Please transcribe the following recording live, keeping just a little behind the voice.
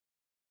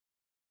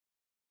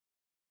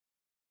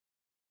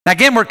Now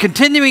again, we're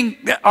continuing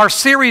our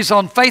series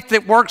on faith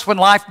that works when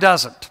life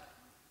doesn't.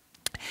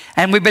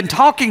 And we've been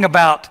talking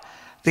about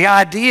the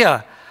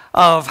idea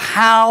of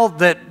how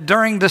that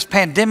during this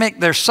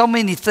pandemic, there's so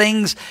many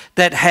things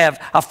that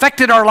have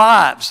affected our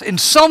lives in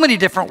so many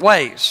different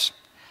ways.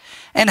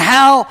 And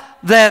how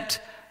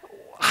that,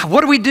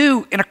 what do we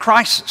do in a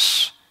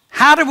crisis?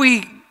 How do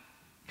we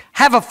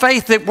have a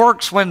faith that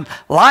works when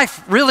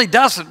life really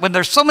doesn't, when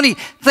there's so many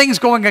things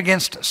going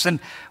against us? And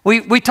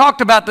we talked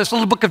about this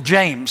little book of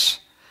James,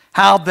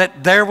 how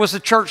that there was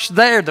a church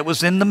there that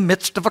was in the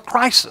midst of a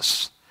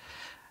crisis.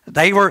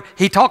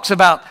 He talks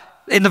about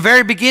in the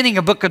very beginning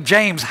of the book of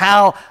James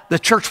how the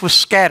church was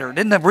scattered.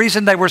 And the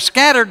reason they were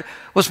scattered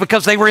was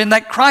because they were in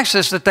that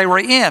crisis that they were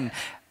in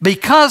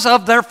because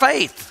of their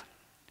faith.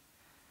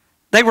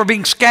 They were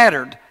being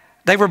scattered.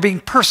 They were being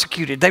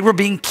persecuted. They were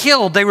being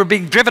killed. They were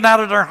being driven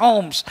out of their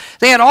homes.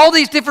 They had all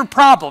these different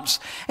problems.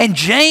 And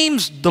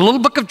James, the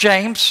little book of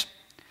James,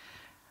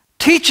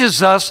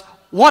 teaches us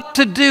what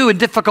to do in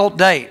difficult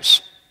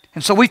days.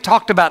 And so we've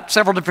talked about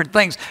several different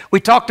things. We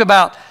talked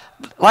about,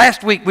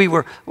 last week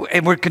we're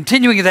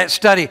continuing that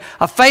study,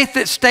 a faith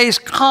that stays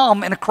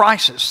calm in a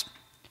crisis.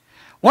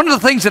 One of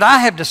the things that I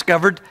have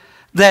discovered,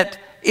 that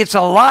it's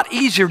a lot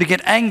easier to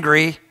get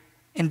angry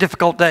in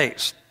difficult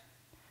days.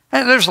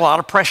 And there's a lot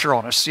of pressure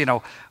on us. You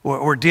know,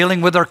 we're dealing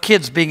with our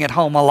kids being at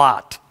home a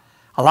lot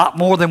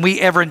more than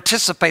we ever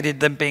anticipated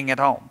them being at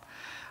home.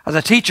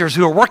 The teachers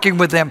who are working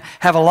with them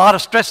have a lot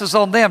of stresses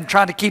on them,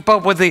 trying to keep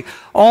up with the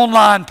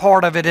online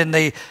part of it and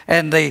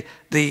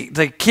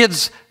the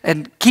kids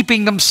and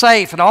keeping them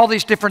safe and all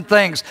these different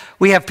things.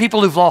 We have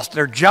people who've lost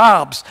their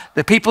jobs,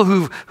 the people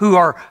who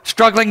are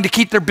struggling to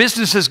keep their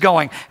businesses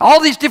going, all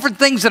these different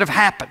things that have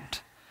happened.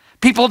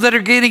 People that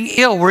are getting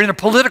ill. We're in a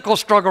political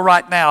struggle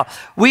right now.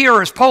 We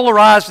are as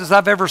polarized as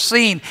I've ever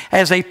seen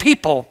as a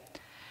people,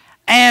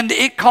 and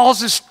it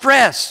causes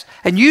stress.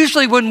 And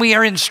usually when we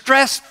are in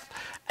stress,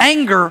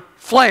 anger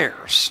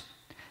flares.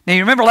 Now,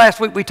 you remember last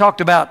week we talked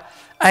about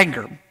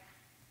anger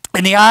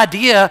and the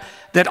idea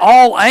that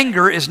all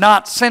anger is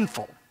not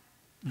sinful.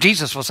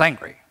 Jesus was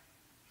angry.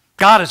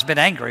 God has been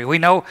angry. We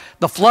know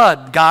the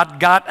flood, God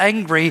got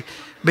angry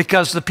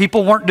because the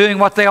people weren't doing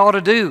what they ought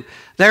to do.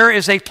 There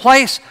is a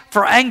place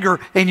for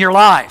anger in your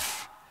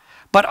life.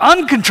 But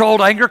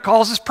uncontrolled anger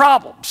causes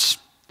problems.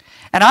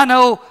 And I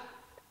know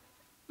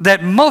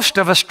that most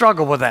of us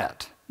struggle with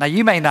that. Now,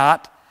 you may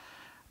not,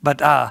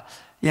 but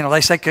you know,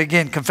 they say,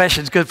 again,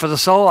 confession is good for the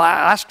soul.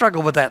 I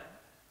struggle with that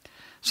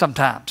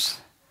sometimes.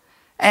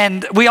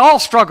 And we all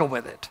struggle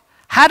with it.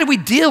 How do we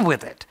deal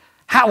with it?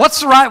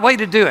 What's the right way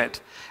to do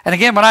it? And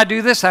again, when I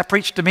do this, I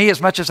preach to me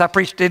as much as I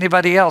preach to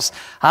anybody else.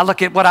 I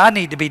look at what I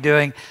need to be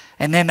doing,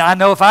 and then I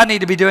know if I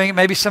need to be doing it,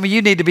 maybe some of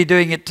you need to be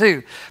doing it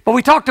too. But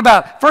we talked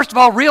about, first of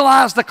all,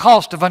 realize the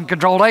cost of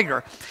uncontrolled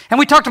anger. And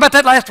we talked about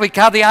that last week,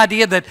 how the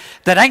idea that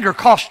anger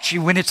costs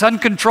you when it's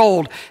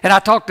uncontrolled. And I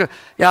talked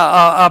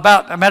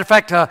about, as a matter of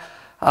fact,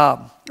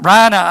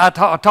 Ryan, I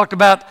talked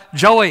about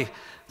Joey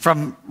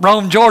from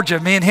Rome, Georgia,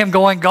 me and him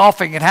going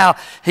golfing and how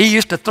he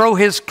used to throw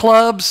his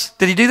clubs.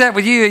 Did he do that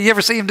with you? You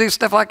ever see him do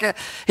stuff like that?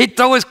 He'd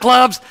throw his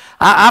clubs.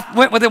 I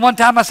went with him one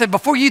time. I said,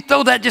 before you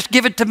throw that, just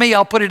give it to me.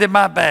 I'll put it in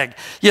my bag.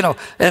 You know,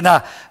 and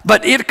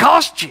but it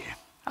cost you.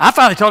 I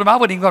finally told him I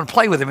wasn't even going to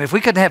play with him. If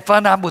we couldn't have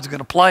fun, I wasn't going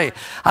to play.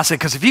 I said,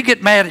 because if you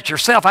get mad at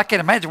yourself, I can't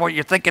imagine what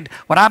you're thinking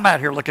when I'm out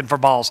here looking for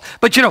balls.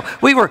 But, you know,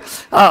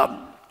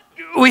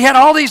 we had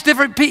all these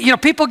different,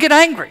 people get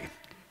angry.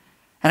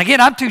 And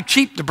again, I'm too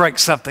cheap to break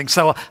something,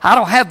 so I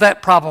don't have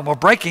that problem of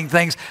breaking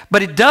things,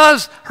 but it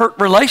does hurt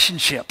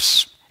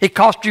relationships. It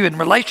costs you in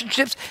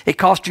relationships. It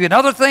costs you in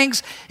other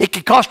things. It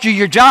could cost you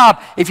your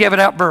job if you have an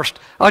outburst,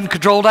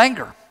 uncontrolled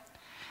anger.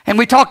 And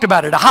we talked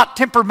about it. A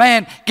hot-tempered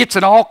man gets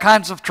in all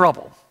kinds of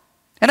trouble.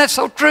 And that's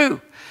so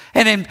true.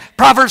 And in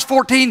Proverbs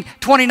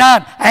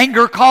 14:29,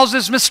 anger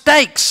causes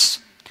mistakes.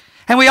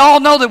 And we all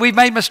know that we've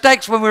made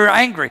mistakes when we were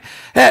angry.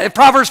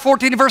 Proverbs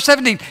 14 and verse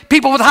 17,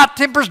 people with hot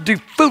tempers do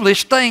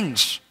foolish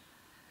things.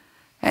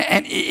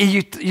 And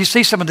you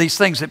see some of these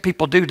things that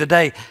people do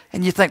today,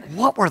 and you think,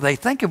 what were they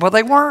thinking? Well,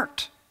 they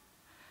weren't.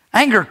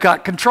 Anger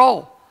got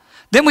control.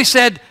 Then we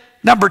said,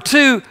 number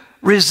 2,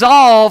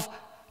 resolve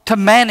to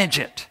manage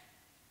it.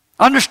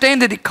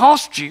 Understand that it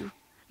costs you.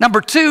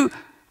 Number 2,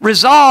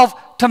 resolve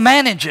to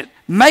manage it.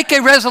 Make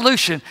a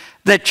resolution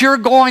that you're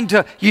going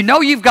to,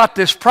 you've got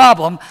this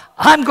problem.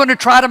 I'm going to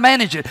try to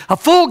manage it. A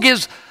fool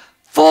gives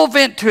full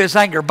vent to his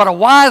anger, but a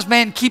wise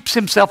man keeps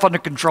himself under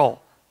control.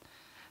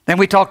 Then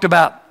we talked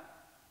about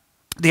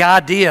the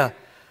idea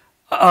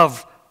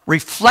of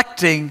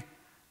reflecting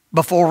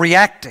before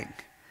reacting.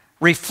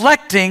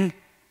 Reflecting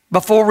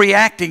before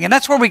reacting. And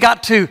that's where we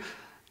got to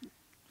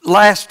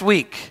last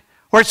week,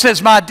 where it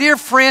says, my dear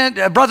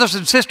friend, brothers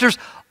and sisters,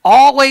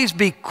 always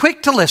be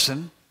quick to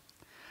listen,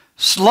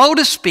 slow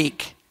to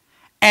speak,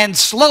 and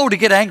slow to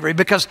get angry,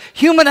 because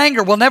human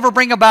anger will never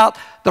bring about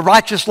the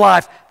righteous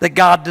life that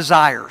God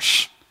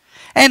desires.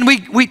 And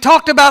we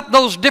talked about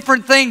those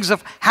different things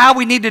of how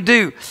we need to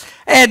do.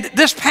 And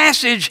this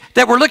passage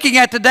that we're looking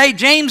at today,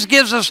 James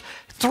gives us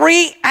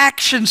 3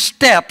 action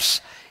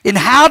steps in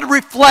how to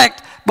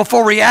reflect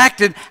before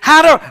reacting,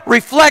 how to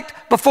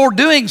reflect before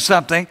doing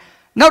something,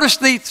 notice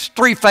these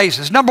three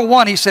phases. Number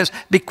one, he says,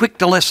 be quick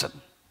to listen.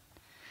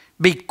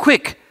 Be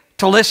quick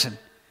to listen.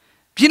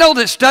 Do you know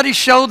that studies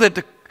show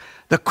that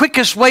the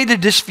quickest way to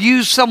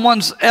diffuse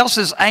someone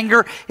else's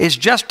anger is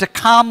just to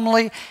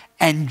calmly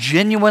and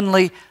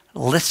genuinely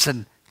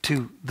listen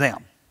to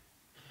them?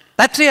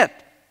 That's it.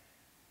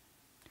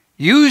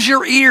 Use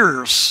your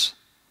ears.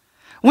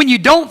 When you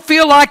don't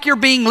feel like you're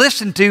being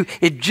listened to,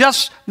 it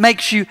just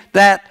makes you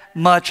that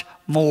much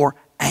more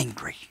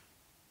angry.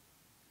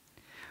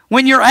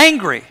 When you're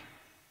angry,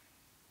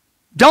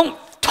 don't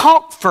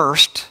talk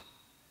first,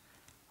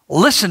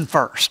 listen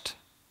first.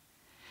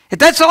 If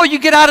that's all you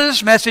get out of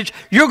this message,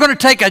 you're going to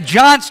take a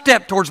giant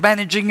step towards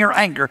managing your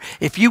anger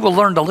if you will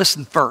learn to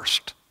listen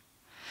first.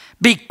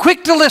 Be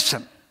quick to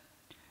listen.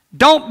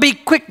 Don't be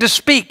quick to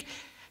speak.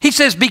 He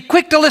says be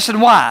quick to listen.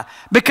 Why?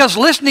 Because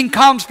listening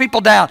calms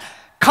people down,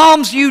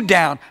 calms you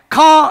down,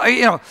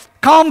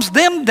 calms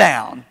them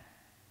down.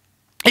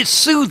 It's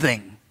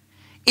soothing.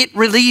 It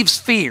relieves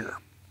fear.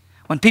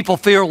 When people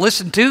feel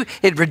listened to,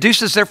 it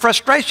reduces their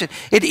frustration.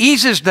 It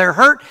eases their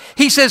hurt.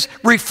 He says,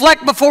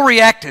 reflect before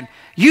reacting.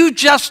 You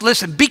just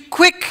listen. Be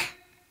quick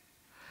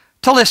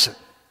to listen.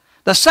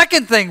 The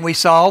second thing we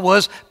saw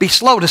was be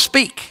slow to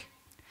speak.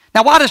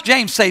 Now, why does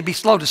James say be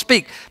slow to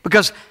speak?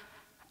 Because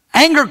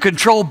anger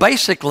control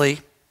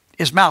basically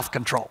is mouth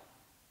control.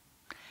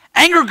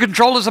 Anger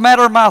control is a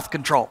matter of mouth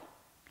control.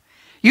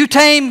 You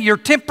tame your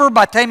temper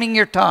by taming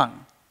your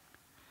tongue.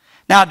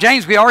 Now,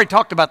 James, we already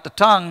talked about the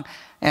tongue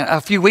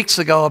a few weeks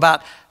ago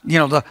about,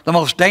 the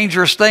most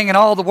dangerous thing in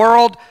all the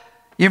world.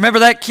 You remember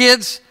that,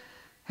 kids?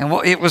 And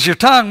it was your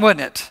tongue,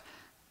 wasn't it?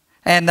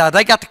 And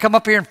they got to come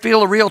up here and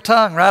feel a real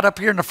tongue right up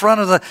here in the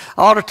front of the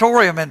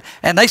auditorium.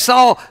 And they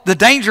saw the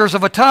dangers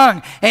of a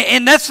tongue.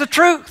 And that's the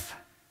truth.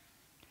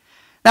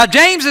 Now,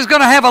 James is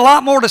going to have a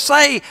lot more to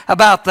say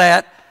about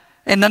that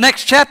in the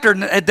next chapter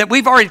that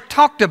we've already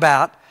talked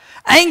about.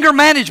 Anger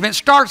management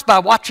starts by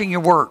watching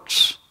your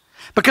words.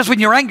 Because when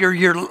you're angry,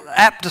 you're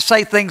apt to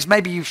say things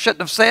maybe you shouldn't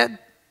have said.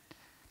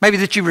 Maybe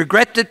that you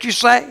regret that you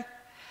say.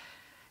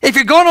 If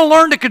you're going to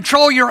learn to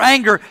control your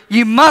anger,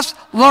 you must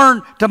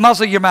learn to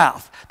muzzle your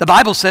mouth. The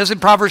Bible says in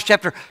Proverbs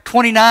chapter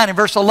 29 and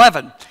verse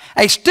 11,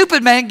 a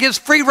stupid man gives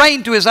free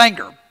rein to his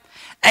anger.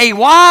 A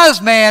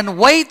wise man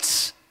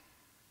waits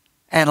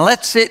and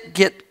lets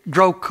it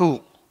grow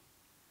cool.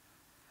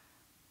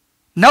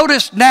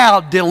 Notice now,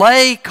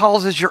 delay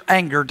causes your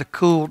anger to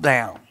cool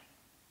down.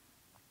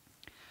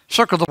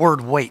 Circle the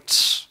word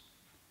waits.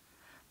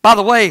 By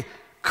the way,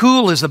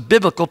 cool is a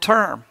biblical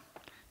term.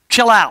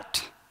 Chill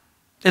out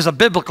is a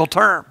biblical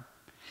term.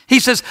 He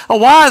says, a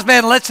wise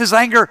man lets his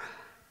anger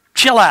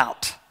chill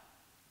out.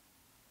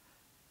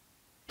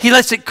 He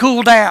lets it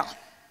cool down.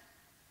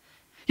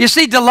 You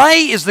see,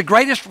 delay is the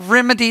greatest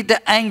remedy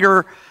to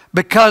anger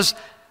because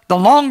the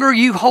longer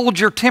you hold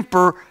your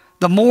temper,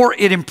 the more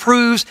it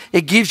improves.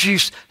 It gives you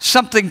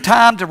something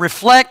time to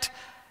reflect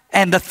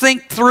and to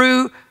think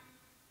through.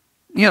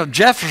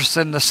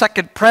 Jefferson, the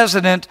second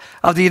president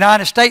of the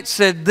United States,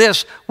 said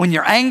this, when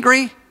you're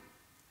angry,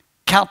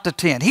 count to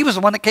 10. He was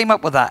the one that came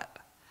up with that.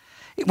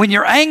 When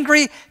you're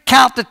angry,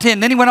 count to 10.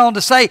 Then he went on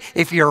to say,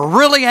 if you're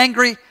really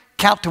angry,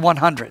 count to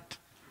 100.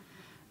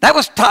 That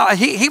was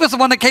he was the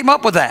one that came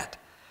up with that.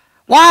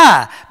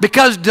 Why?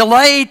 Because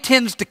delay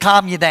tends to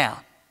calm you down.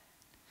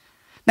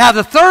 Now,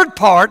 the third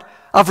part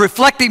of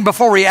reflecting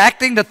before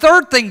reacting, the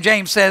third thing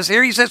James says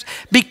here, he says,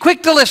 be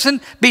quick to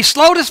listen, be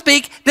slow to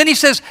speak. Then he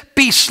says,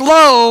 be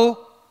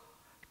slow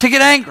to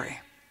get angry.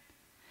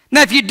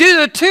 Now, if you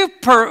do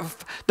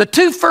the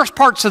two first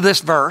parts of this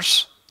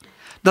verse,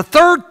 the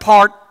third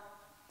part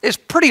is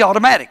pretty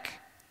automatic.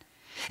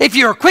 If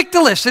you're quick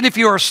to listen, if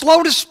you are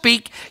slow to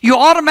speak, you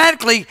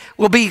automatically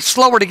will be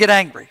slower to get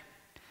angry.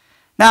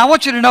 Now, I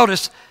want you to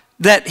notice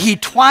that he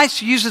twice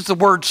uses the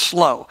word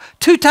slow.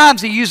 2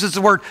 times he uses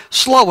the word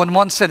slow in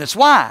one sentence.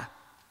 Why?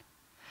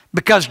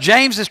 Because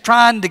James is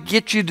trying to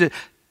get you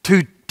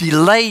to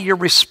delay your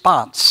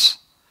response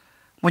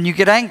when you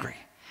get angry.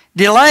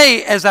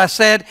 Delay, as I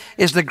said,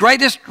 is the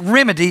greatest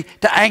remedy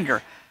to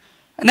anger.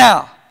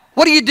 Now,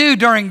 what do you do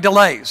during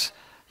delays?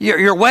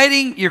 You're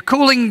waiting, you're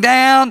cooling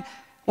down.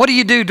 What do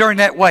you do during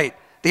that wait?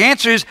 The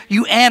answer is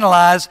you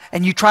analyze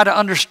and you try to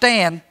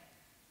understand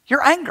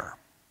your anger.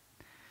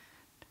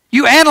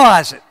 You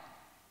analyze it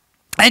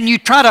and you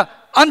try to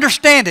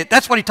understand it.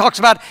 That's what he talks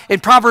about in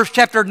Proverbs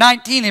chapter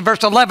 19 and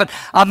verse 11.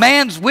 A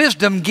man's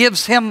wisdom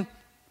gives him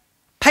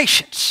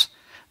patience.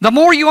 The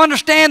more you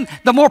understand,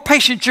 the more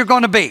patient you're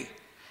going to be.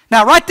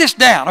 Now write this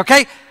down,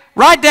 okay?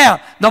 Write down.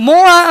 The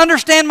more I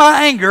understand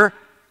my anger,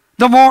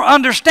 the more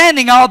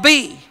understanding I'll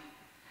be.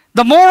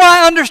 The more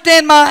I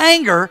understand my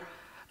anger,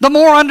 the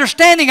more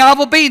understanding I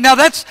will be. Now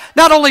that's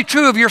not only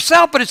true of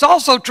yourself, but it's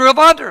also true of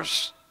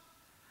others.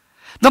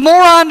 The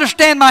more I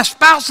understand my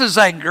spouse's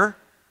anger,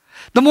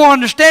 the more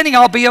understanding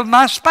I'll be of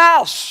my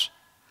spouse.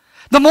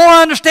 The more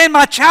I understand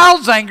my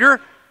child's anger,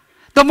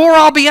 the more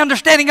I'll be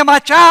understanding of my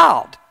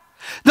child.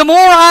 The more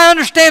I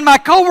understand my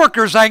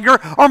coworker's anger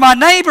or my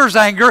neighbor's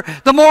anger,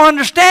 the more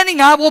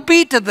understanding I will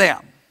be to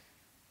them.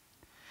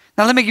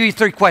 Now let me give you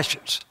 3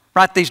 questions.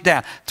 Write these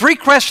down. 3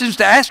 questions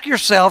to ask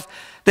yourself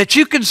that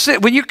you consider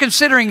when you're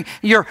considering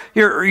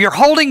you're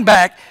holding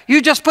back.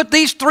 You just put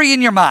these 3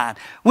 in your mind.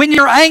 When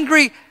you're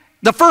angry,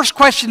 the first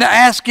question to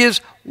ask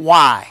is,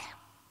 why?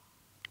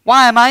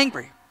 Why am I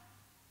angry?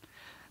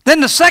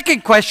 Then the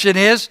second question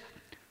is,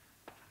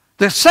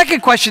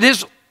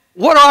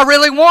 what do I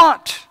really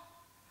want?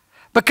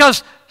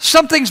 Because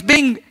something's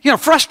being,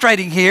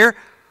 frustrating here.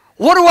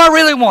 What do I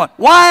really want?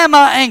 Why am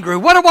I angry?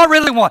 What do I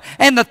really want?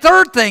 And the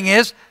third thing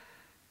is,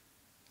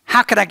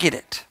 how can I get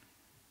it?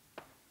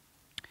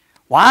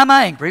 Why am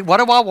I angry? What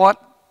do I want?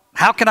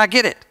 How can I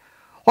get it?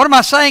 What am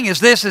I saying is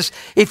this, is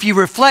if you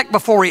reflect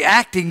before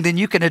reacting, then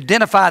you can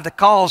identify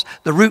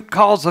the root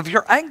cause of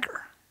your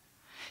anger.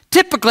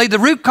 Typically, the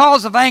root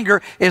cause of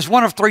anger is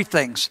one of 3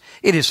 things.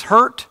 It is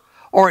hurt,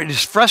 or it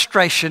is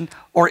frustration,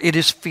 or it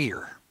is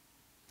fear.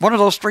 One of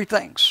those 3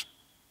 things.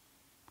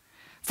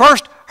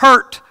 First,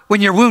 hurt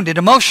when you're wounded,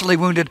 emotionally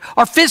wounded,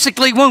 or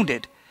physically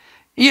wounded.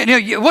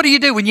 What do you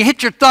do when you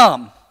hit your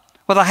thumb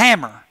with a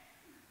hammer?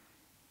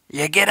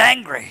 You get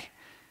angry.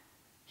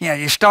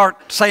 You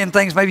start saying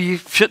things maybe you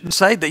shouldn't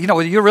say. That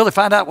you'll really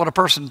find out what a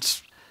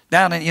person's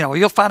down in.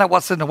 You'll find out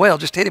what's in the well.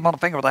 Just hit him on the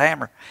finger with a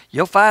hammer.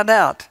 You'll find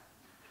out.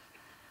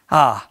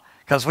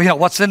 Because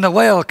what's in the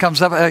well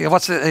comes up.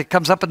 It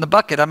comes up in the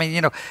bucket. And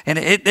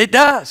it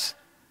does.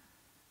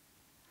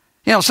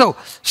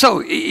 So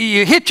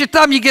you hit your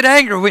thumb, you get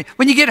angry.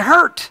 When you get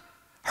hurt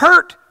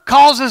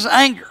causes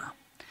anger.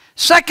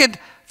 Second,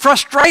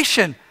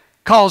 frustration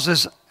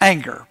causes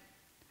anger.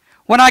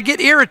 When I get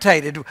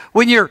irritated,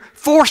 when you're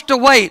forced to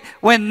wait,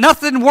 when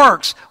nothing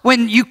works,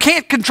 when you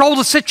can't control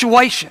the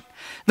situation.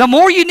 The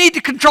more you need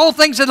to control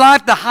things in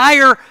life, the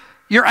higher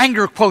your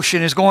anger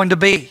quotient is going to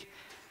be.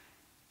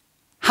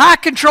 High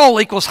control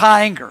equals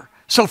high anger.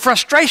 So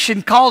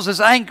frustration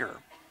causes anger.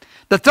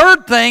 The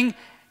third thing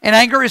in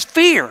anger is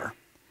fear.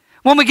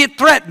 When we get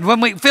threatened, when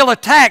we feel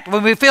attacked,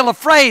 when we feel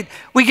afraid,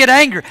 we get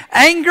anger.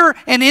 Anger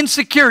and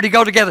insecurity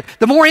go together.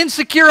 The more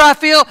insecure I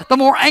feel, the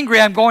more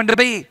angry I'm going to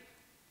be.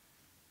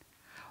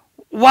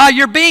 While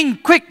you're being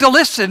quick to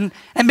listen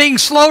and being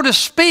slow to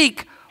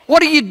speak,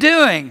 what are you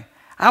doing?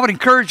 I would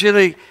encourage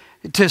you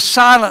to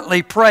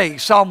silently pray.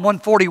 Psalm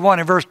 141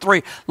 and verse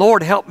 3,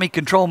 Lord, help me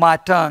control my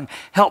tongue.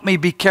 Help me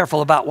be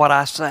careful about what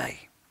I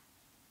say.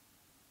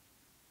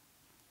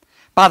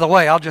 By the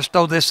way, I'll just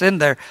throw this in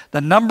there.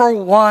 The number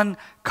 1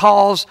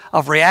 cause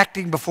of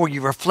reacting before you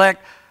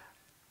reflect,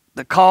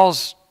 that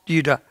cause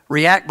you to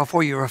react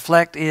before you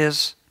reflect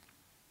is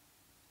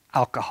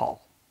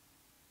alcohol.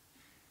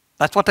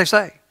 That's what they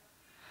say.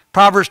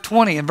 Proverbs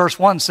 20 and verse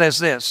 1 says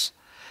this,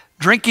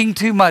 drinking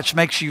too much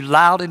makes you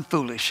loud and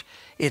foolish.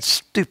 It's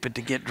stupid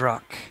to get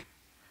drunk.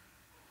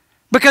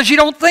 Because you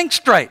don't think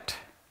straight.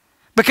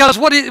 Because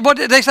what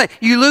did they say?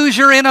 You lose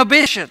your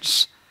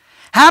inhibitions.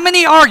 How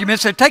many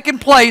arguments have taken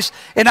place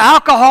in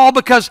alcohol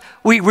because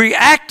we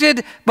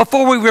reacted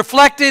before we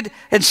reflected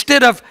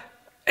instead of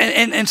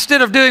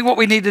doing what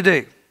we need to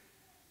do?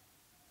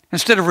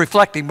 Instead of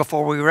reflecting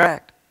before we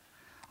react.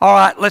 All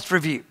right, let's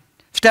review.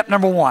 Step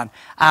number 1,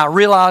 I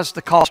realize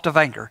the cost of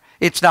anger.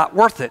 It's not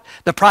worth it.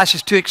 The price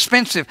is too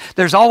expensive.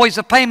 There's always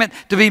a payment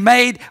to be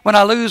made when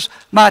I lose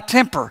my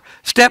temper.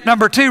 Step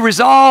number 2,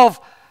 resolve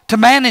to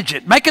manage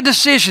it. Make a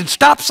decision.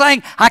 Stop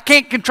saying I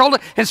can't control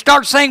it and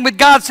start saying with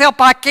God's help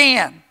I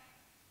can.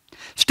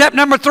 Step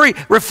number 3,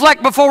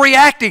 reflect before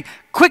reacting.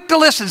 Quick to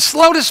listen,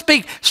 slow to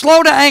speak,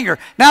 slow to anger.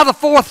 Now the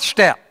 4th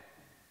step,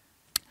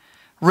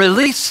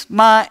 release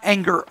my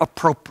anger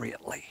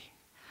appropriately.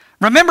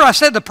 Remember I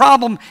said the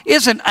problem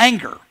isn't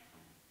anger.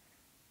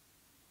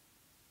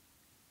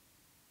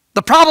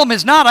 The problem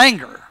is not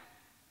anger.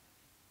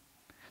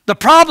 The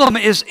problem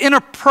is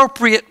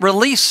inappropriate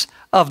release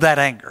of that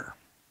anger.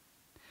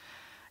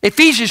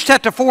 Ephesians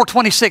chapter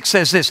 4:26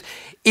 says this,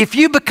 if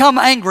you become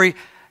angry,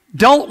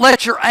 don't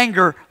let your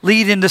anger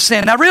lead into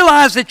sin. Now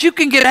realize that you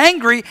can get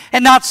angry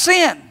and not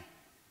sin.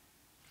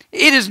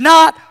 It is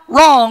not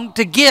wrong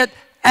to get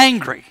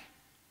angry.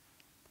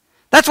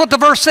 That's what the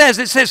verse says.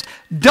 It says,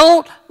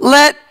 don't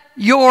let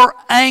your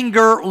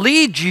anger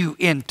lead you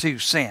into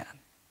sin.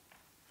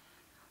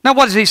 Now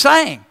what is he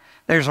saying?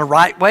 There's a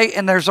right way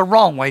and there's a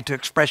wrong way to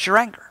express your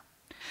anger.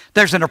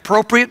 There's an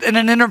appropriate and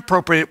an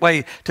inappropriate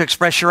way to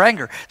express your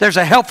anger. There's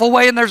a helpful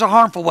way and there's a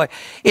harmful way.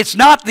 It's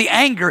not the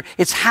anger,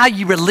 it's how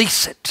you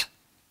release it.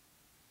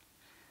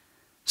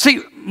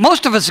 See,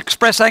 most of us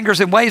express anger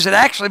in ways that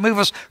actually move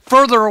us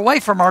further away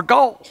from our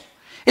goal.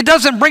 It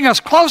doesn't bring us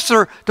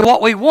closer to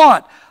what we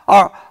want.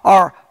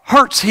 Our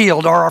hurts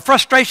healed, or our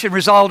frustration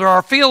resolved, or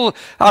our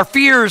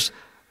fears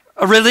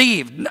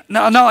relieved.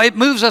 No, it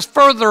moves us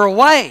further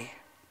away.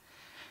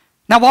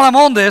 Now, while I'm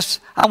on this,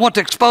 I want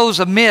to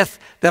expose a myth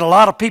that a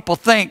lot of people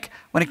think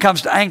when it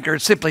comes to anger.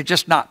 It's simply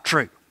just not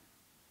true.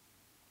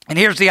 And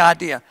here's the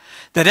idea,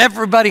 that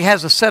everybody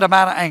has a set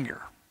amount of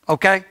anger,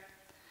 okay?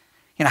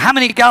 How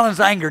many gallons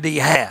of anger do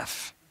you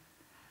have?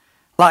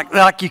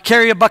 Like you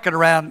carry a bucket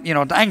around, you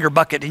know, an anger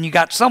bucket, and you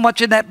got so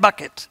much in that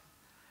bucket.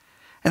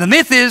 And the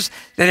myth is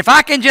that if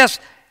I can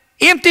just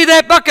empty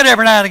that bucket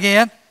every now and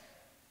again,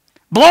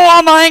 blow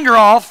all my anger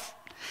off,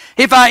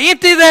 if I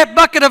empty that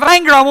bucket of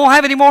anger, I won't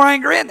have any more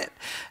anger in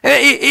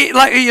it.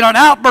 Like, you know, an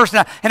outburst.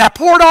 And I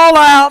pour it all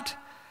out,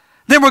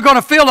 then we're going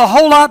to feel a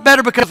whole lot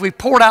better because we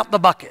poured out the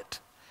bucket.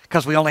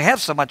 Because we only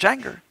have so much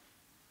anger.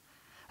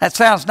 That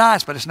sounds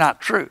nice, but it's not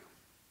true.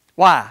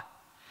 Why?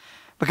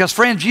 Because,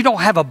 friends, you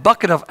don't have a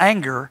bucket of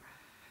anger.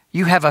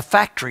 You have a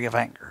factory of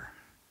anger.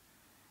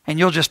 And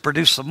you'll just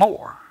produce some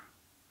more.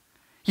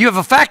 You have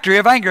a factory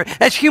of anger.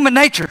 That's human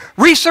nature.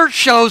 Research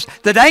shows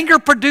that anger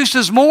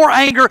produces more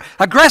anger.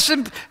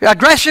 Aggression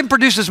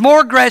produces more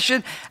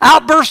aggression.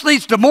 Outburst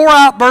leads to more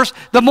outbursts.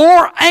 The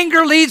more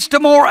anger leads to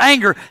more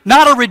anger,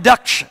 not a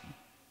reduction.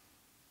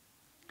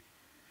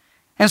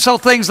 And so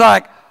things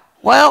like,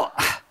 well,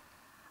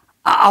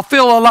 I'll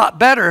feel a lot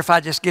better if I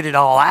just get it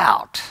all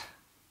out.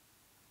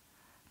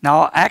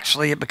 No,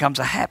 actually, it becomes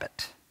a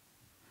habit.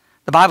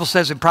 The Bible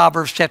says in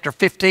Proverbs chapter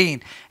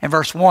 15 and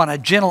verse 1, a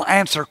gentle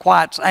answer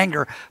quiets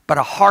anger, but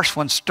a harsh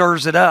one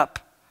stirs it up.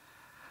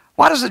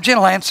 Why does a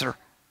gentle answer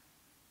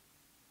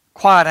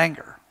quiet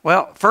anger?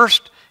 Well,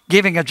 first,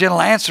 giving a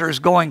gentle answer is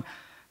going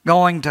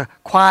to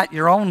quiet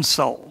your own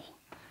soul.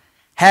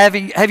 Have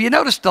you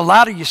noticed the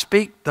louder you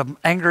speak, the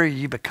angrier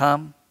you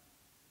become?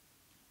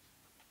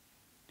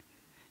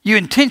 You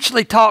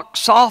intentionally talk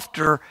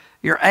softer,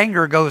 your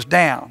anger goes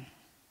down.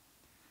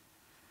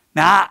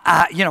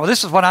 Now, you know,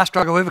 this is what I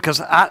struggle with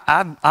because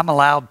I'm a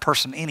loud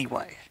person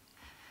anyway.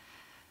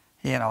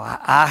 You know,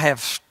 I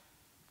have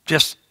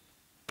just,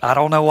 I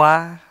don't know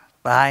why,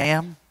 but I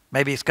am.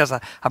 Maybe it's because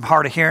I'm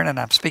hard of hearing and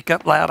I speak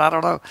up loud. I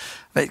don't know.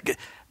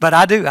 But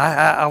I do.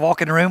 I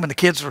walk in the room and the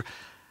kids were,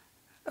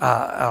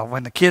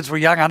 when the kids were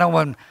young, I know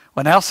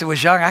when Elsie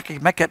was young, I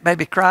could make that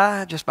baby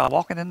cry just by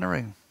walking in the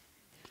room.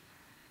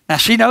 Now,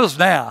 she knows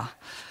now,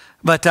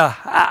 but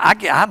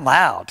I'm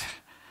loud.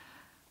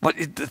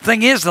 But the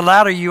thing is, the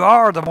louder you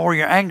are, the more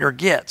your anger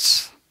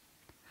gets.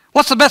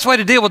 What's the best way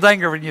to deal with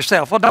anger in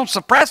yourself? Well, don't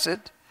suppress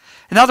it.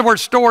 In other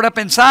words, store it up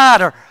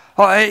inside, or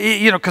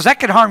you know, because that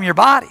can harm your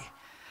body.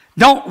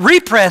 Don't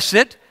repress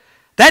it.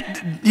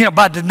 That, you know,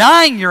 by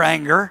denying your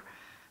anger,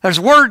 there's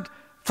a word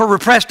for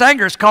repressed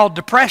anger. It's called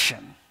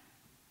depression.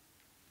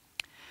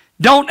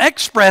 Don't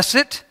express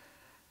it.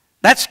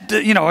 That's,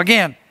 you know,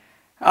 again,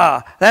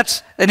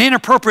 that's an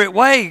inappropriate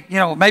way. You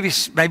know, maybe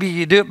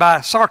you do it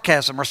by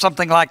sarcasm or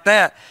something like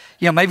that.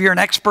 You know, maybe you're an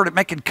expert at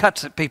making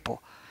cuts at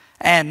people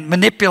and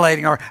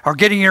manipulating or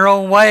getting your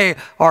own way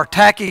or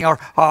attacking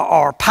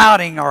or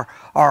pouting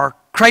or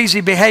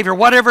crazy behavior,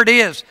 whatever it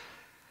is.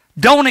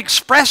 Don't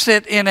express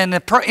it in an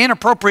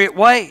inappropriate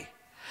way.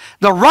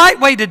 The right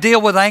way to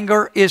deal with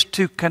anger is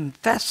to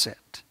confess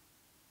it.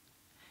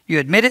 You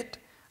admit it.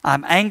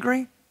 I'm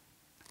angry.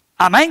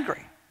 I'm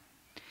angry.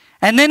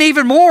 And then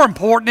even more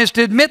important is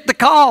to admit the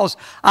cause.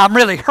 I'm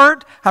really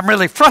hurt. I'm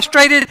really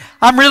frustrated.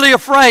 I'm really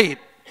afraid.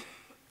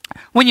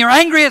 When you're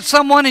angry at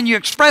someone and you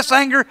express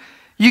anger,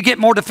 you get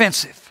more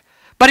defensive.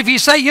 But if you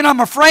say, you know, I'm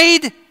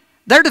afraid,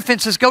 their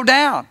defenses go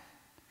down.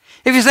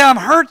 If you say, I'm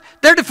hurt,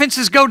 their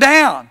defenses go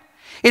down.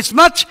 It's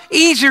much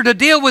easier to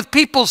deal with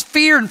people's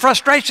fear and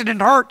frustration and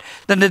hurt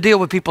than to deal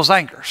with people's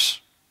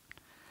angers.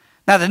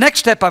 Now, the next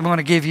step I'm going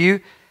to give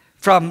you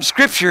from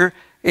Scripture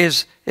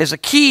is a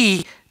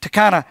key to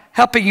kind of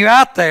helping you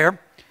out there,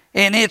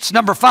 and it's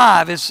number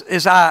 5,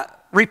 is I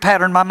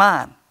repattern my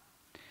mind.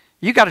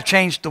 You got to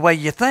change the way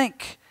you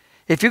think.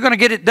 If you're going to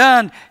get it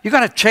done, you're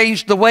going to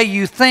change the way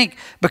you think,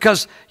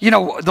 because, you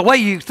know, the way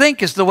you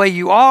think is the way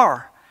you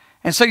are.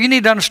 And so you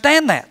need to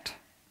understand that.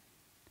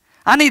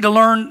 I need to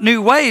learn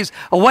new ways,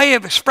 a way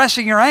of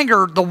expressing your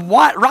anger the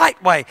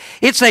right way.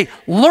 It's a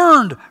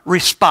learned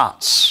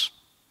response.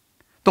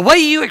 The way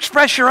you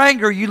express your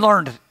anger, you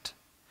learned it.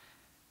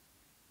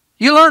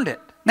 You learned it.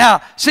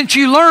 Now, since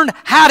you learned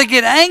how to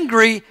get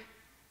angry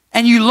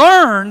and you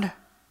learned,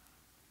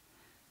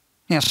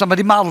 you know,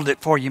 somebody modeled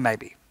it for you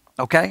maybe,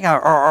 okay?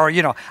 Or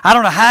you know, I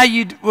don't know how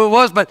it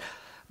was,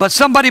 but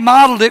somebody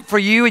modeled it for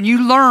you and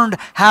you learned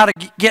how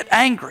to get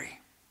angry.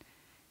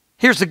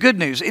 Here's the good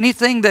news.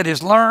 Anything that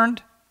is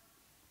learned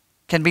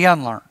can be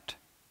unlearned.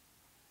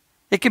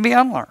 It can be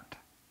unlearned.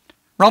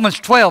 Romans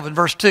 12 and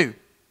verse 2.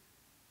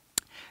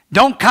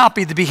 Don't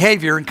copy the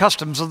behavior and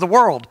customs of the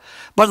world,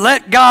 but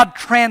let God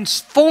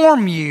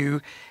transform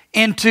you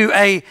into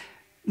a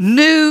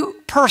new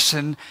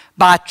person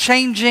by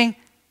changing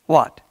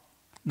what?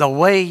 The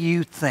way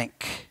you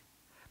think.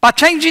 By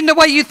changing the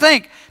way you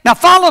think. Now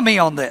follow me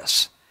on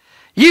this.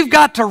 You've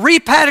got to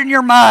repattern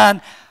your mind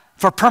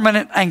for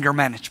permanent anger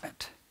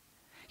management.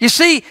 You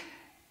see,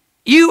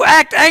 you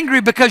act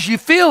angry because you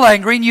feel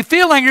angry, and you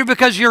feel angry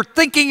because you're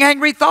thinking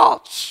angry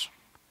thoughts.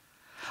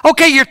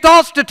 Okay, your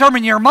thoughts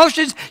determine your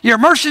emotions. Your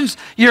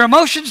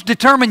emotions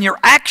determine your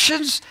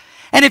actions.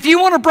 And if you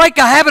want to break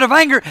a habit of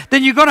anger,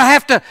 then you're going to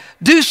have to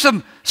do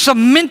some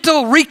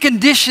mental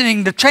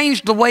reconditioning to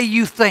change the way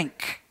you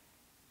think.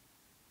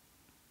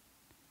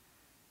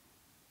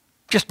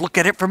 just look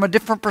at it from a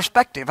different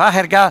perspective. I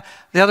had a guy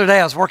the other day,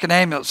 I was working the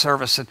ambulance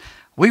service, and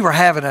we were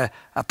having a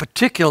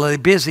particularly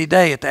busy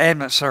day at the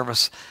ambulance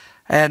service.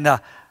 And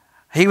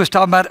he was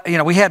talking about,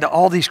 we had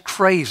all these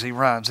crazy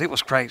runs. It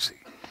was crazy.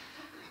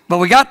 But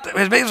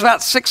it was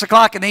about 6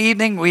 o'clock in the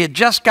evening. We had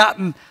just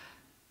gotten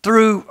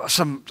through a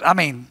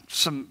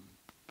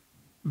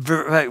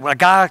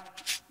guy,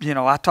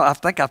 I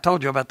think I've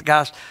told you about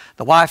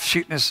the wife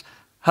shooting his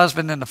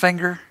husband in the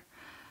finger.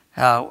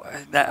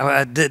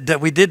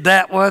 We did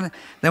that one.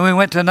 Then we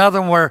went to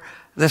another one where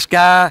this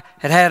guy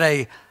had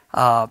a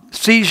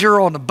seizure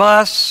on the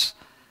bus,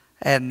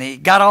 and he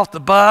got off the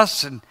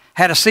bus and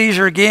had a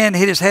seizure again,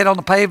 hit his head on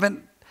the pavement.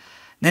 And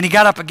then he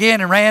got up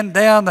again and ran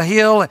down the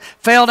hill and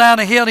fell down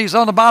the hill. And he was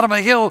on the bottom of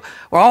the hill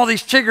where all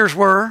these chiggers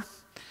were.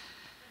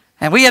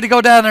 And we had to go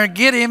down there and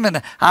get him.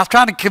 And I was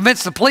trying to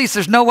convince the police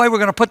there's no way we're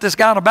going to put this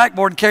guy on a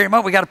backboard and carry him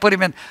up. We got to put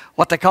him in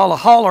what they call a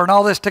hauler and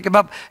all this, take him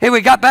up. Hey,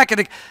 we got back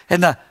and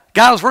the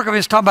guy I was working with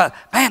was talking about,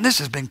 man, this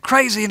has been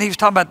crazy. And he was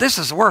talking about this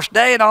is the worst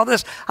day and all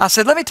this. I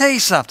said, let me tell you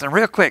something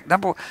real quick.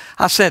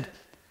 I said,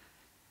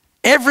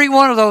 every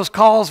one of those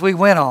calls we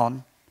went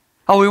on,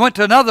 we went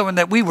to another one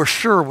that we were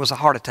sure was a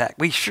heart attack.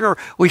 We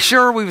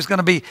was going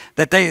to be,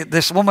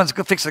 this woman's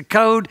going to fix the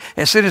code.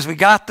 As soon as we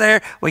got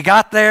there,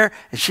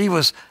 and she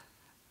was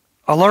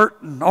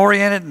alert and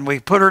oriented, and we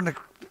put her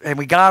and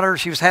we got her.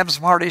 She was having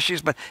some heart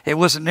issues, but it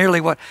wasn't nearly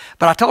but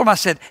I told him, I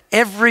said,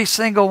 every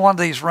single one of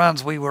these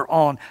runs we were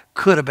on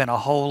could have been a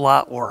whole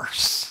lot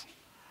worse.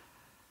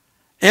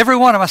 Every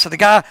one of them. I said, the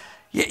guy,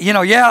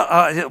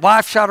 his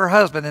wife shot her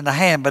husband in the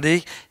hand, but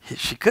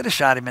she could have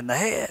shot him in the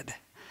head.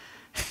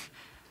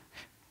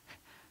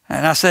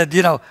 And I said,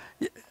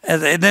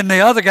 and then the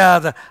other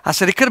guy, I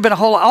said,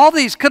 all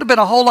these could have been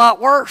a whole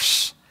lot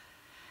worse.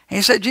 And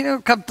he said,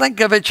 come think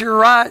of it, you're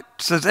right.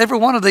 Says every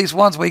one of these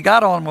ones we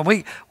got on, when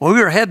we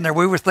were heading there,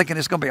 we were thinking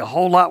it's going to be a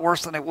whole lot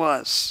worse than it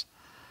was.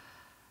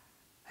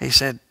 He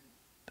said,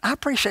 I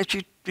appreciate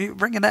you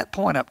bringing that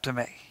point up to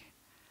me.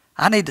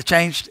 I need to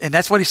change, and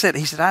that's what he said.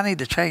 He said, I need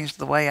to change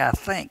the way I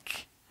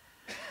think.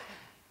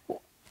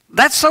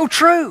 That's so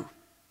true.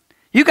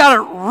 You got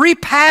to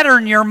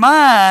repattern your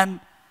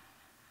mind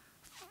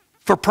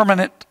for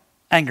permanent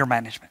anger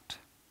management.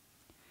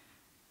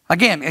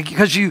 Again,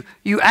 because you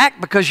act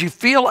because you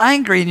feel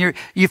angry, and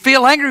you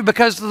feel angry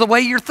because of the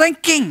way you're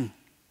thinking.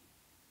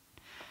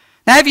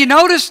 Now, have you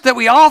noticed that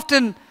we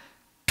often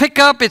pick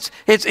up,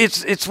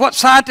 it's what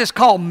scientists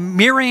call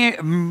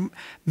mirroring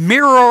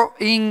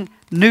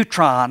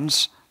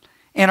neutrons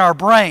in our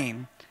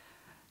brain,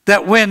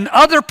 that when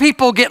other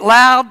people get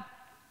loud,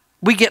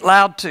 we get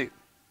loud too.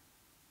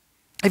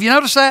 Have you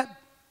noticed that?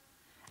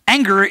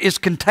 Anger is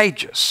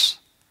contagious.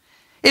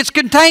 It's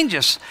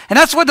contagious. And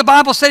that's what the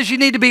Bible says you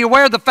need to be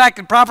aware of the fact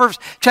in Proverbs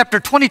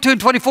chapter 22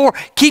 and 24.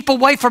 Keep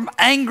away from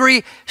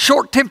angry,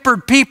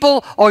 short-tempered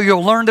people, or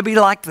you'll learn to be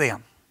like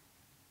them.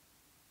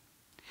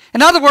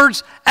 In other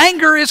words,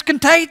 anger is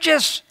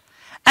contagious.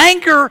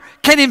 Anger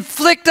can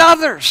inflict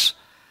others.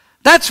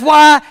 That's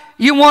why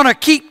you want to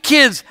keep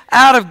kids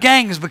out of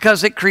gangs,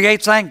 because it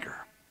creates anger.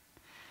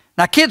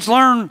 Now, kids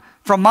learn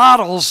from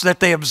models that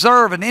they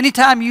observe, and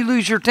anytime you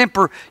lose your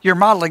temper, you're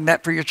modeling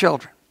that for your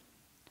children.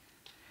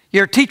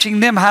 You're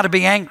teaching them how to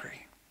be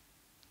angry.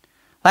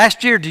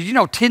 Last year, did you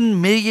know 10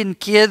 million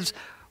kids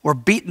were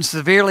beaten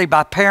severely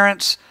by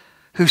parents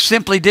who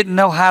simply didn't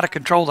know how to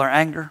control their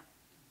anger?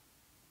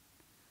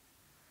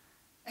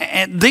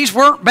 And these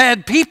weren't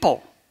bad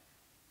people.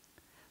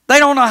 They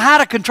don't know how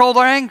to control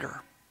their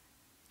anger.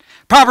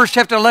 Proverbs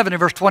chapter 11 and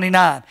verse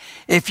 29.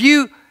 If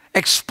you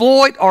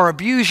exploit or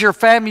abuse your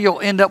family,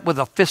 you'll end up with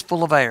a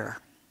fistful of air.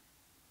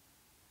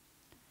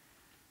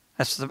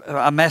 That's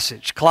a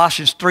message.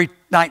 Colossians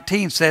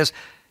 3:19 says,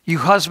 you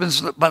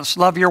husbands must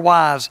love your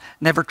wives,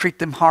 never treat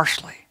them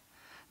harshly.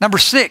 Number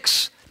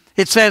 6,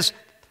 it says,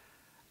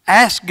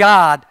 ask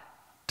God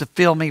to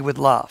fill me with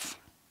love,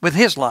 with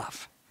His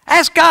love.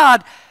 Ask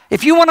God,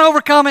 if you want to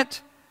overcome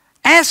it,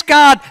 ask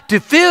God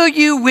to fill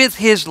you with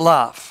His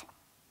love.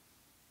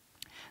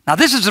 Now,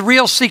 this is the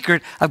real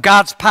secret of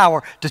God's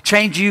power to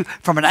change you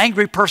from an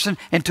angry person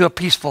into a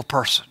peaceful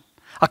person,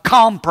 a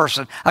calm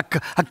person, a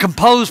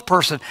composed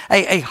person,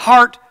 a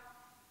heart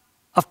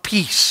of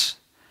peace.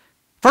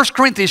 1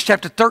 Corinthians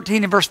chapter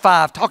 13 and verse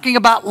 5, talking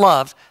about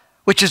love,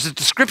 which is a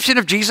description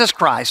of Jesus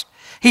Christ,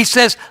 he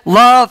says,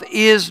 love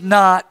is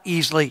not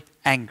easily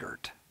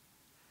angered.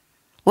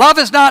 Love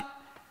is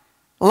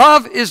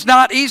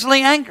not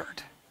easily angered.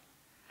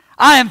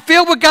 I am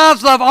filled with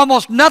God's love.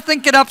 Almost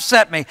nothing can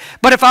upset me.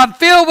 But if I'm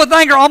filled with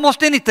anger,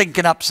 almost anything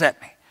can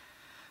upset me.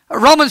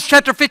 Romans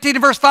chapter 15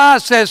 and verse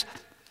 5 says,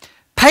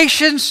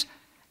 patience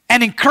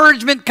and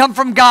encouragement come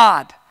from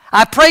God.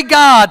 I pray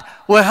God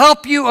will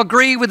help you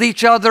agree with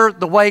each other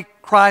the way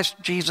Christ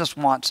Jesus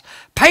wants.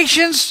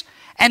 Patience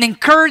and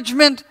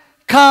encouragement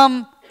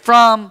come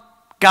from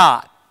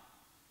God.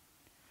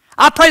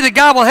 I pray that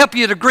God will help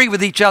you to agree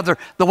with each other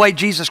the way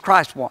Jesus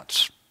Christ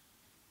wants.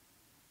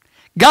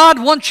 God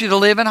wants you to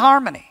live in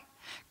harmony.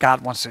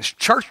 God wants His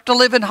church to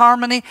live in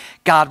harmony.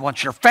 God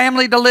wants your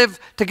family to live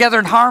together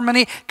in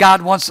harmony.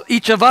 God wants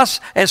each of us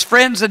as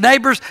friends and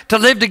neighbors to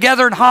live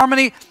together in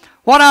harmony.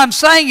 What I'm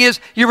saying is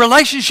your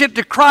relationship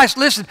to Christ,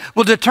 listen,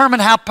 will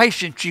determine how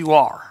patient you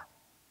are.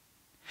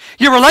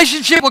 Your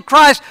relationship with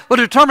Christ will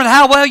determine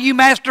how well you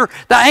master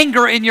the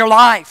anger in your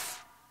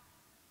life.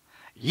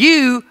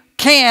 You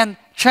can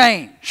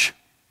change.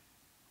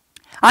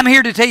 I'm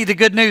here to tell you the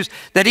good news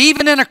that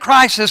even in a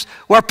crisis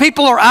where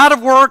people are out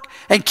of work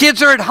and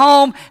kids are at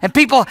home and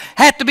people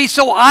have to be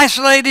so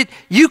isolated,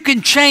 you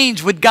can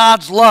change with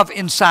God's love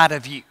inside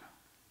of you.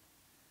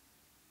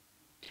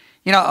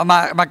 You know,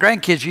 my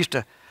grandkids used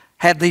to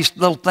have these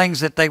little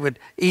things that they would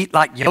eat,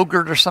 like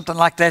yogurt or something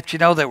like that, you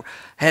know, that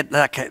had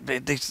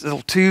like these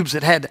little tubes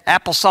that had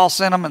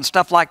applesauce in them and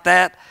stuff like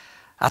that.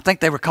 I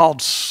think they were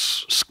called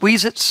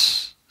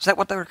Squeeze-Its. Is that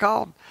what they were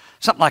called?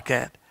 Something like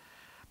that.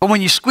 But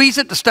when you squeeze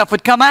it, the stuff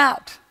would come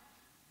out.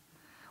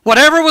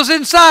 Whatever was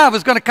inside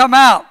was going to come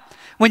out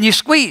when you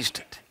squeezed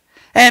it.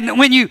 And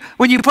when you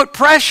put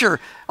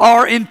pressure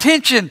or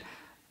intention,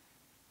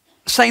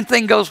 same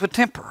thing goes with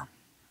temper.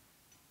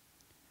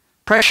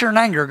 Pressure and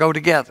anger go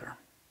together.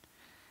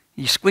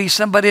 You squeeze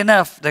somebody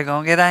enough, they're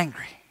going to get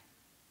angry.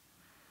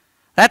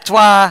 That's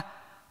why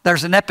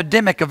there's an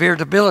epidemic of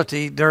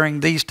irritability during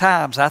these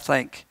times, I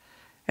think,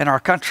 in our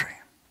country.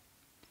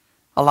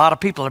 A lot of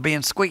people are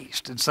being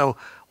squeezed, and so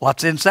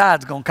what's inside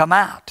is going to come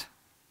out.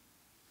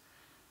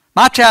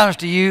 My challenge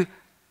to you,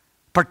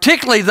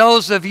 particularly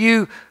those of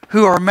you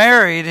who are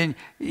married and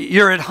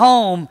you're at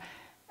home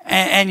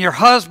and your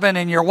husband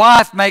and your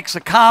wife makes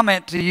a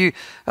comment to you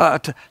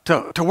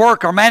to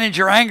work or manage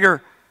your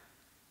anger,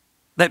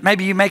 that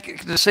maybe you make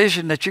a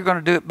decision that you're going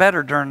to do it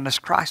better during this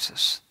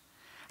crisis.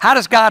 How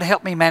does God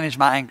help me manage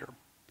my anger?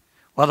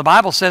 Well, the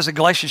Bible says in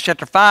Galatians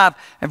chapter 5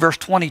 and verse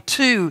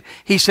 22,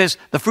 He says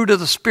the fruit of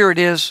the Spirit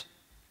is,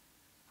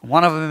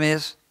 one of them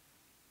is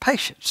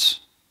patience.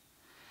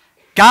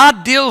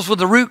 God deals with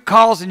the root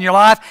cause in your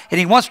life, and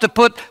He wants to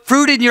put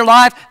fruit in your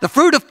life, the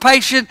fruit of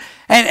patience,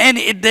 and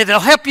it'll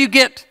help you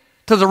get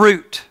to the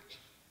root.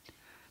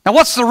 Now,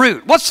 what's the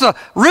root? What's the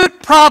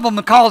root problem,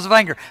 the cause of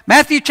anger?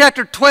 Matthew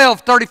chapter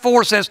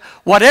 12:34 says,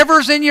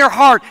 whatever's in your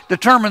heart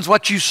determines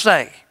what you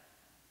say.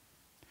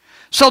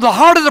 So the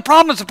heart of the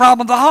problem is the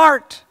problem of the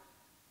heart.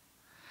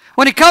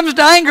 When it comes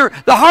to anger,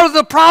 the heart of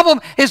the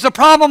problem is the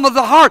problem of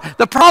the heart.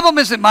 The problem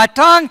isn't my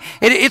tongue,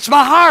 it's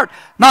my heart.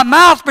 My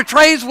mouth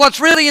betrays what's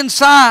really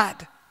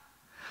inside.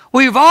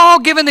 We've all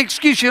given the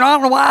excuse, I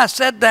don't know why I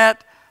said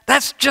that.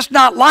 That's just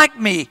not like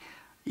me.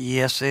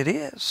 Yes, it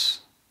is.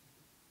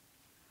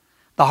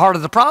 The heart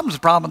of the problem is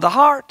the problem of the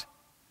heart.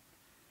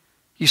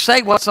 You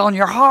say what's on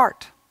your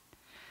heart.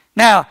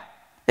 Now,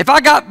 if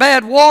I got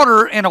bad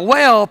water in a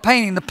well,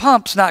 painting the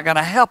pump's not going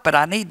to help it.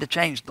 I need to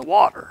change the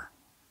water.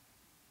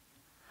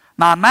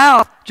 My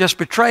mouth just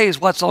betrays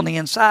what's on the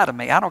inside of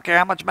me. I don't care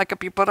how much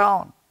makeup you put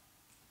on.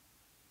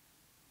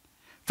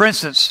 For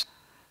instance,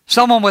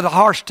 someone with a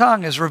harsh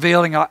tongue is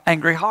revealing an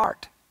angry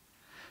heart.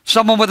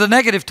 Someone with a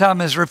negative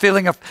tongue is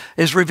revealing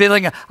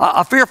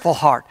a fearful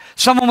heart.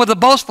 Someone with a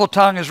boastful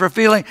tongue is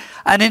revealing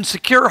an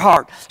insecure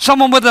heart.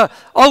 Someone with an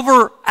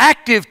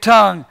overactive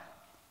tongue,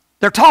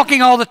 they're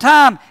talking all the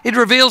time, it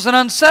reveals an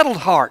unsettled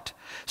heart.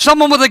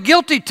 Someone with a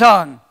guilty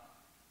tongue,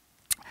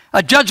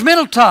 a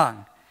judgmental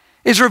tongue,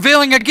 is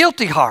revealing a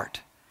guilty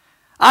heart.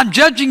 I'm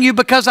judging you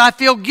because I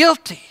feel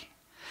guilty.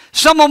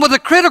 Someone with a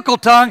critical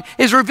tongue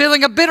is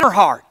revealing a bitter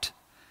heart.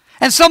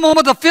 And someone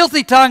with a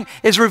filthy tongue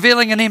is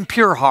revealing an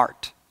impure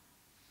heart.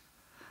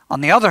 On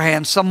the other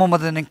hand, someone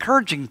with an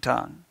encouraging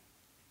tongue,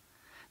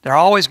 they're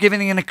always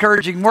giving an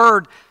encouraging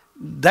word,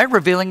 they're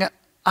revealing a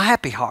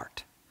happy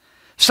heart.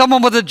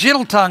 Someone with a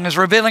gentle tongue is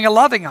revealing a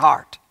loving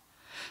heart.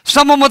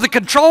 Someone with a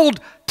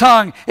controlled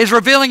tongue is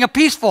revealing a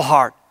peaceful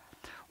heart.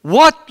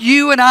 What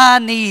you and I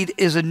need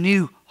is a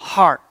new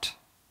heart.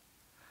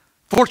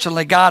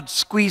 Fortunately, God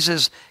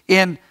squeezes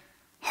in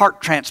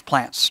heart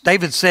transplants.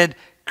 David said,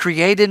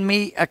 create in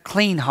me a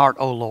clean heart,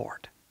 O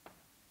Lord.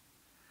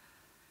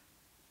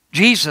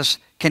 Jesus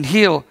can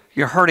heal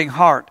your hurting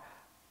heart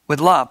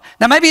with love.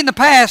 Now, maybe in the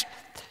past,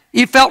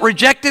 you felt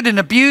rejected and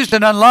abused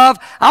and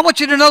unloved. I want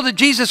you to know that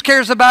Jesus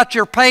cares about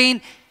your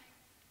pain.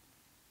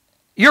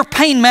 Your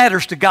pain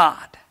matters to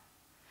God.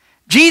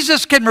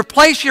 Jesus can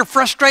replace your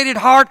frustrated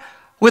heart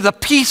with a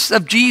peace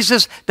of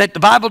Jesus that the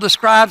Bible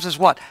describes as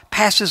what?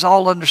 Passes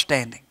all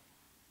understanding.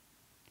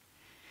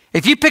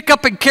 If you pick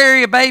up and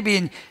carry a baby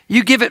and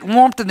you give it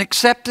warmth and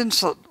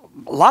acceptance, a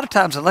lot of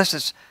times, unless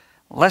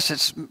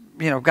it's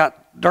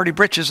got dirty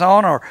britches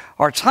on or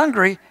it's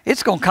hungry,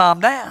 it's going to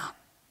calm down.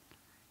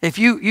 If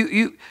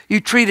you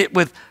treat it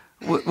with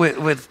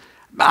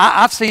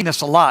I've seen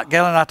this a lot.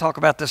 Gail and I talk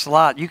about this a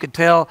lot. You can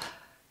tell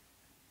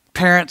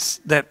parents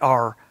that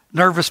are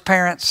nervous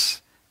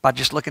parents by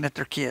just looking at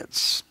their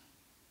kids,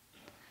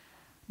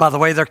 by the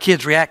way their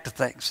kids react to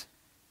things.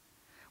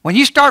 When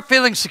you start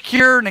feeling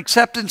secure and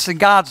acceptance in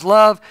God's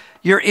love,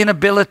 your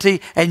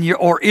inability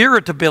or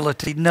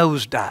irritability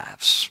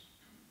nosedives.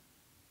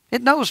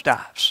 It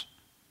nosedives.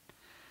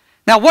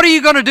 Now, what are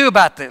you going to do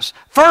about this?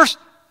 First,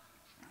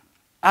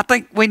 I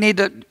think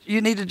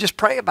you need to just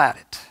pray about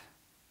it.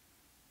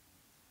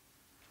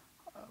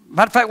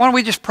 Matter of fact, why don't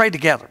we just pray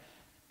together?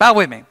 Bow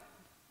with me.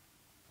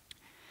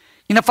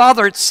 You know,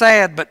 Father, it's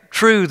sad but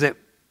true that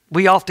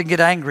we often get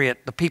angry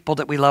at the people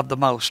that we love the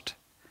most.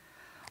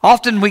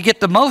 Often we get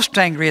the most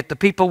angry at the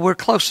people we're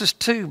closest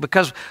to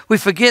because we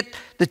forget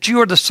that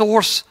you are the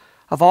source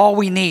of all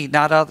we need,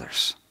 not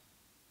others.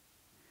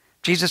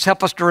 Jesus,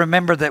 help us to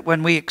remember that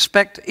when we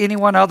expect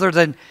anyone other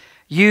than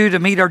you to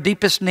meet our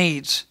deepest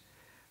needs,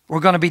 we're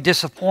going to be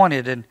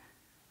disappointed and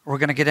we're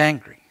going to get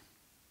angry.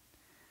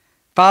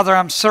 Father,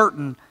 I'm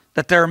certain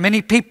that there are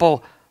many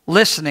people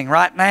listening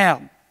right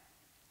now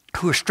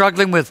who are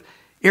struggling with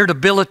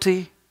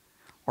irritability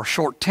or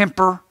short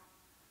temper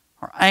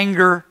or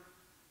anger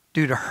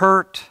due to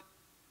hurt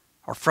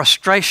or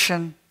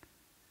frustration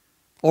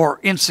or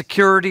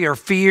insecurity or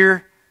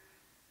fear,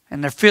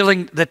 and they're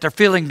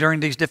feeling during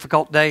these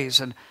difficult days.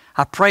 And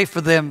I pray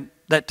for them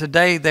that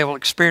today they will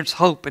experience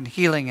hope and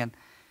healing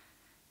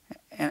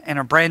in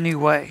a brand new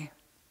way.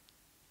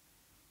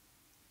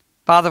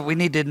 Father, we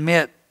need to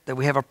admit that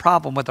we have a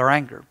problem with our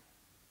anger.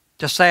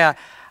 Just say, I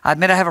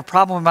admit I have a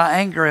problem with my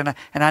anger and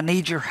I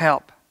need your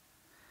help.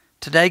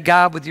 Today,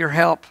 God, with your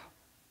help,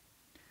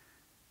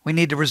 we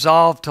need to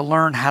resolve to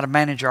learn how to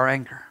manage our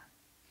anger.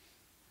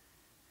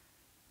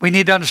 We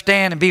need to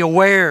understand and be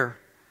aware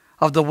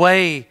of the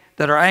way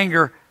that our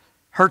anger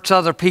hurts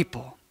other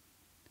people.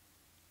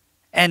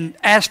 And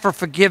ask for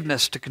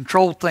forgiveness to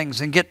control things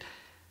and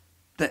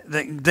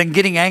than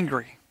getting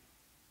angry.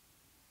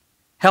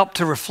 Help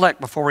to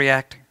reflect before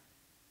reacting.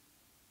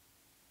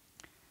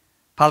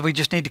 Father, we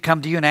just need to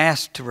come to you and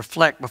ask to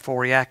reflect before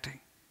reacting.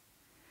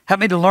 Help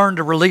me to learn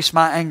to release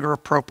my anger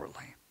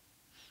appropriately.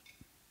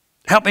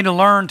 Help me to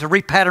learn to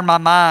repattern my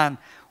mind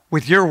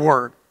with your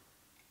word.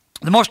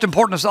 The most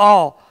important of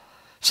all,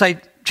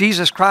 say,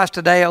 Jesus Christ,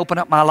 today open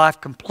up my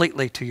life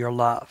completely to your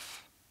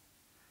love.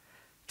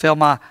 Fill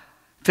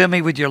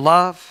me with your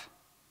love.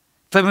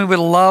 Fill me with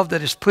a love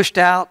that has pushed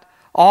out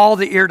all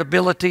the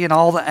irritability and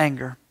all the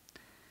anger.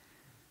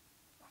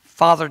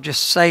 Father,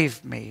 just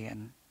save me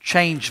and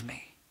change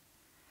me.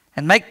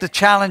 And make the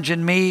challenge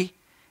in me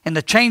and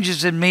the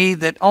changes in me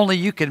that only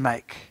you can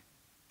make.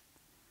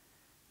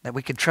 That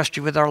we can trust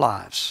you with our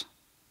lives.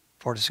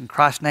 For it is in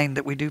Christ's name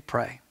that we do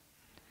pray.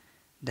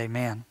 And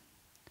amen.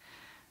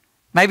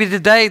 Maybe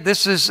today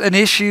this is an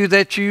issue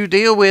that you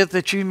deal with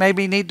that you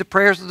maybe need the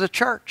prayers of the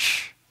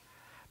church.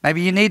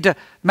 Maybe you need to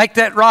make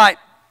that right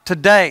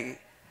today.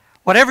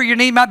 Whatever your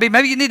need might be,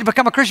 maybe you need to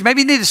become a Christian.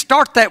 Maybe you need to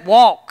start that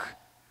walk.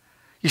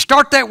 You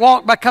start that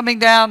walk by coming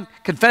down,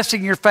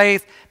 confessing your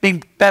faith,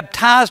 being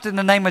baptized in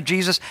the name of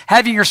Jesus,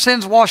 having your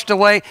sins washed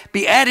away,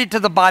 be added to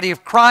the body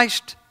of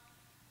Christ.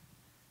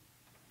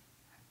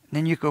 And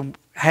then you can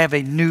have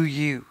a new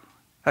you,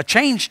 a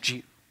changed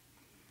you.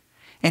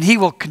 And He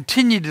will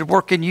continue to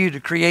work in you to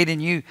create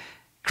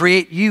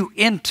you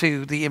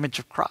into the image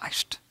of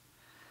Christ.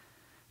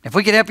 If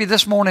we could help you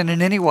this morning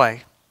in any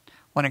way, I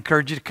want to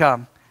encourage you to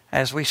come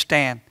as we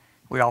stand.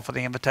 We offer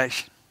the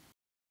invitation.